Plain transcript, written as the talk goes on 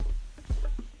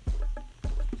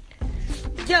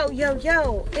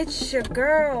Yo, it's your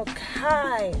girl,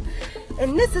 Kai.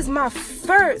 And this is my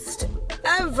first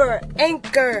ever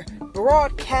Anchor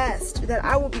broadcast that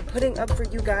I will be putting up for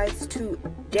you guys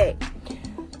today.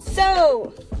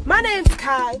 So, my name's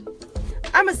Kai.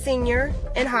 I'm a senior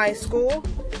in high school,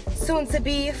 soon to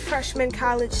be freshman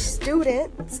college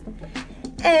student.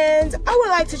 And I would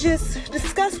like to just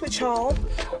discuss with y'all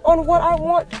on what I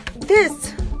want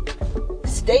this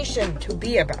station to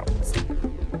be about.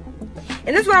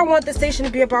 And that's what I want the station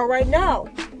to be about right now.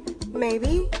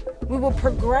 Maybe we will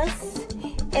progress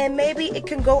and maybe it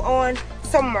can go on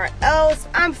somewhere else.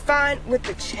 I'm fine with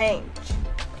the change.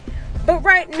 But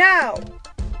right now,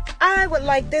 I would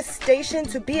like this station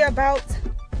to be about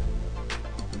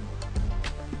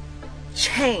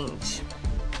change.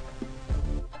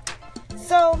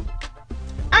 So,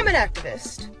 I'm an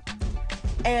activist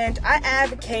and I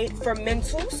advocate for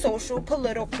mental, social,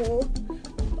 political,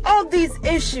 all these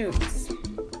issues.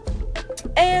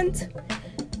 And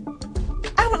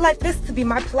I would like this to be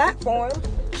my platform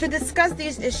to discuss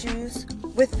these issues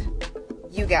with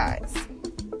you guys.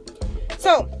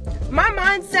 So, my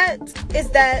mindset is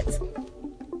that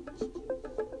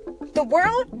the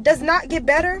world does not get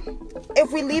better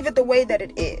if we leave it the way that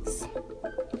it is.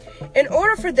 In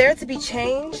order for there to be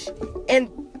change in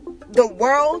the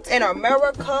world, in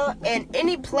America, in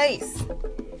any place,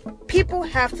 people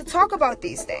have to talk about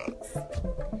these things.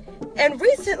 And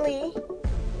recently,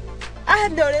 I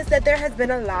have noticed that there has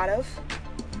been a lot of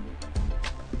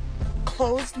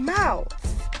closed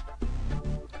mouths.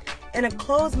 And a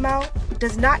closed mouth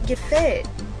does not get fed.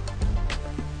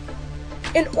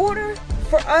 In order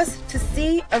for us to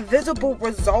see a visible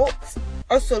result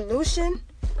or solution,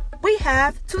 we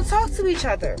have to talk to each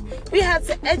other. We have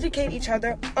to educate each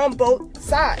other on both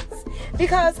sides.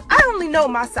 Because I only know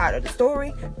my side of the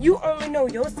story. You only know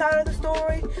your side of the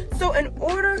story. So in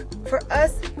order for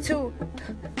us to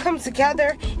come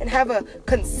together and have a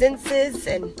consensus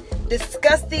and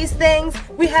discuss these things,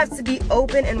 we have to be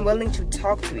open and willing to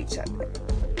talk to each other.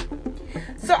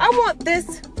 So I want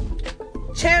this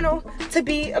channel to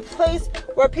be a place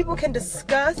where people can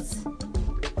discuss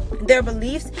their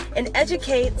beliefs and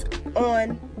educate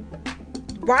on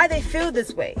why they feel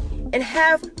this way and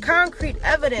have concrete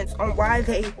evidence on why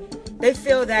they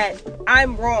feel that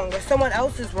I'm wrong or someone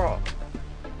else is wrong.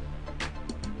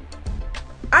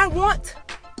 I want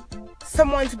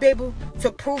someone to be able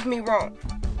to prove me wrong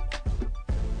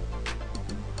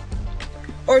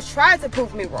or try to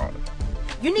prove me wrong.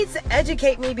 You need to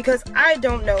educate me because I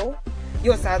don't know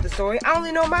your side of the story. I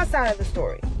only know my side of the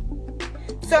story.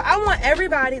 So I want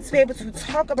everybody to be able to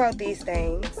talk about these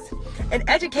things and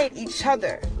educate each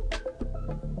other.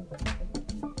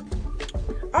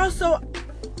 Also,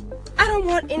 I don't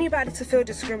want anybody to feel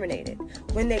discriminated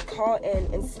when they call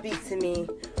in and speak to me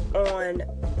on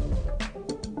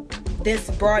this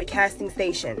broadcasting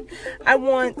station. I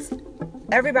want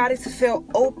everybody to feel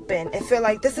open and feel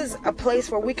like this is a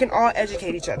place where we can all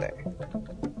educate each other.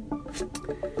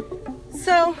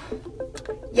 So,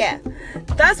 yeah,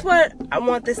 that's what I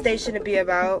want this station to be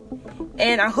about.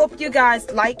 And I hope you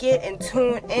guys like it and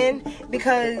tune in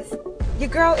because your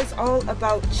girl is all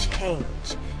about change.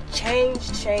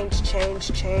 Change.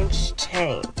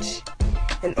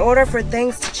 In order for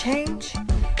things to change,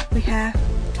 we have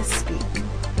to speak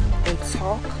and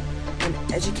talk and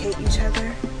educate each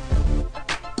other.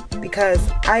 Because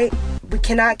we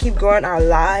cannot keep going our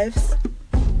lives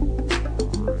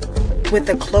with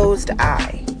a closed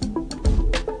eye.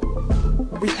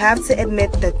 We have to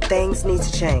admit that things need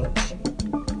to change.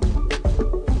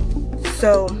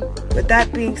 So, with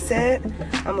that being said,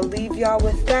 I'm going to leave y'all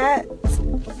with that.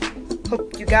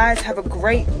 Hope you guys have a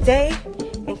great day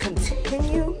and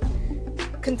continue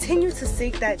to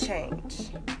seek that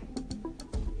change.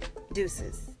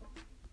 Deuces.